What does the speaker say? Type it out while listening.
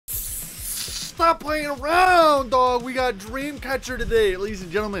stop playing around, dog. We got Dreamcatcher today, ladies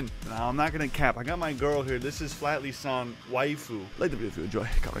and gentlemen. Now, I'm not gonna cap. I got my girl here. This is Flatly San Waifu. Like the video if you enjoy.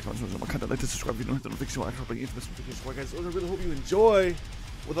 Comment, like to subscribe if you don't hit the notification. I bring information, guys. I really hope you enjoy.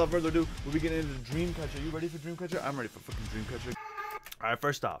 Without further ado, we'll be getting into Dreamcatcher. You ready for Dreamcatcher? I'm ready for fucking Dreamcatcher. All right,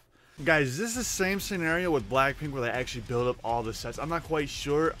 first off, guys, is this the same scenario with Blackpink where they actually build up all the sets? I'm not quite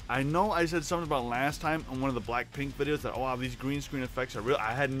sure. I know I said something about last time on one of the Blackpink videos that, oh wow, these green screen effects are real.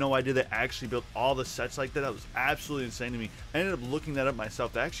 I had no idea they actually built all the sets like that. That was absolutely insane to me. I ended up looking that up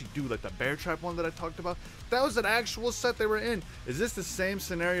myself. They actually do, like the bear trap one that I talked about. That was an actual set they were in. Is this the same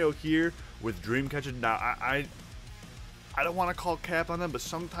scenario here with Dreamcatcher? Now, I don't want to call cap on them, but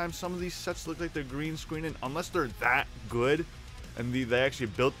sometimes some of these sets look like they're green screening. Unless they're that good and they actually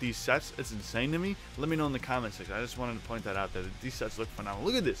built these sets, it's insane to me. Let me know in the comment section. I just wanted to point that out, that these sets look phenomenal.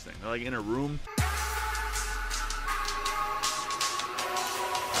 Look at this thing. They're like in a room.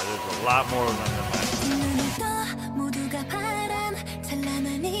 There's a lot more of them than last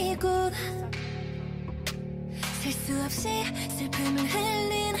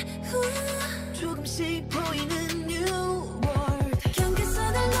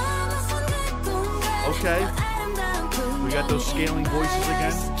Okay. We got those scaling voices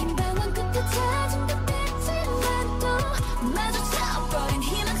again.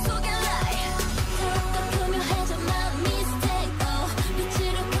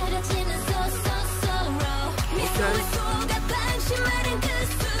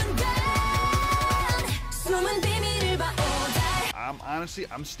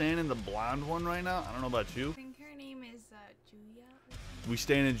 I'm staying in the blonde one right now. I don't know about you. I think her name is Julia. We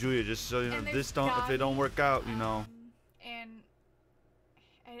staying in Julia, just so you know. This don't, if it don't work out, you know. And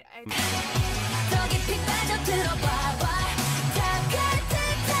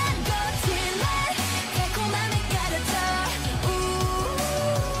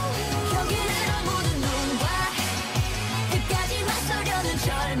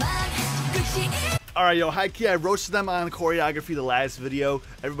Alright, yo, high key, I roasted them on choreography the last video.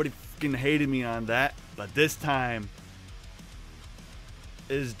 Everybody fucking hated me on that. But this time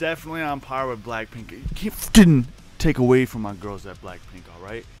is definitely on par with Blackpink. You can't fucking take away from my girls at Blackpink,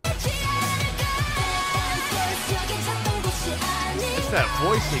 alright? It's that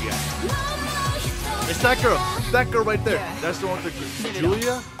voice again. It's that girl. That girl right there. That's the one with the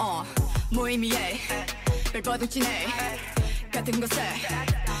Julia?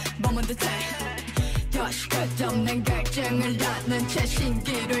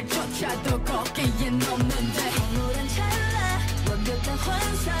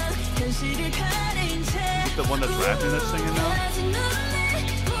 The one that's rapping that's singing now?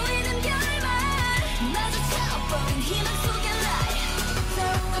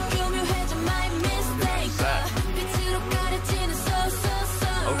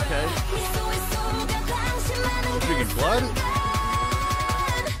 Okay. She's drinking blood?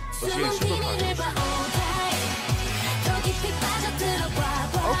 What's she getting superpowers?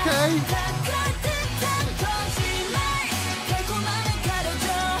 Okay.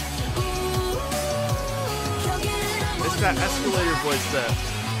 It's that escalator voice there.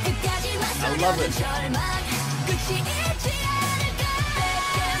 I love it.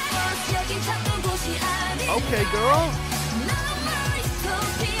 Okay, girl.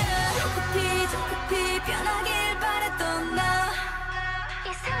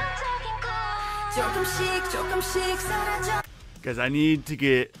 Guys, I need to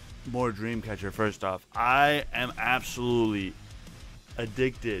get more Dreamcatcher. First off, I am absolutely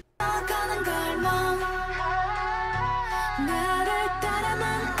addicted. She's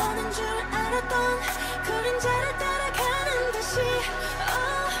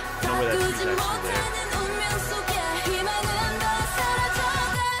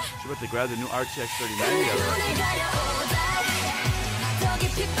about to grab the new RTX 3090.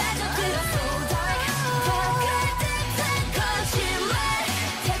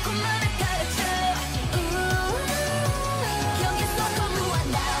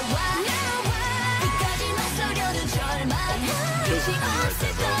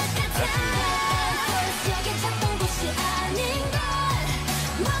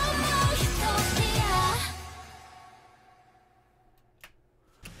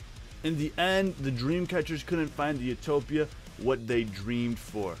 In the end, the Dreamcatchers couldn't find the utopia what they dreamed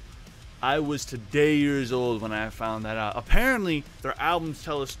for. I was today years old when I found that out. Apparently, their albums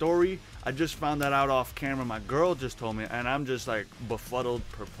tell a story. I just found that out off camera. My girl just told me, and I'm just like befuddled,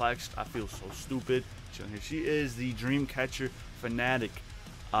 perplexed. I feel so stupid. She is the Dreamcatcher fanatic.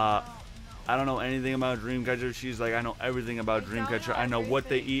 I don't know anything about Dreamcatcher. She's like, I know everything about Dreamcatcher. I know what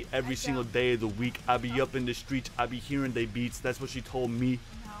they eat every single day of the week. I be up in the streets. I be hearing they beats. That's what she told me.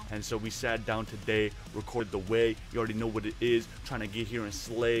 And so we sat down today, recorded the way. You already know what it is, trying to get here and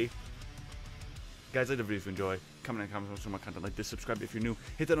slay. Guys, like the video if you enjoy. Comment and comment on my content like this. Subscribe if you're new.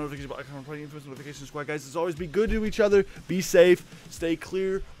 Hit that notification bell icon for the infamous notification squad. Guys, as always, be good to each other. Be safe. Stay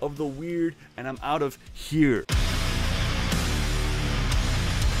clear of the weird. And I'm out of here.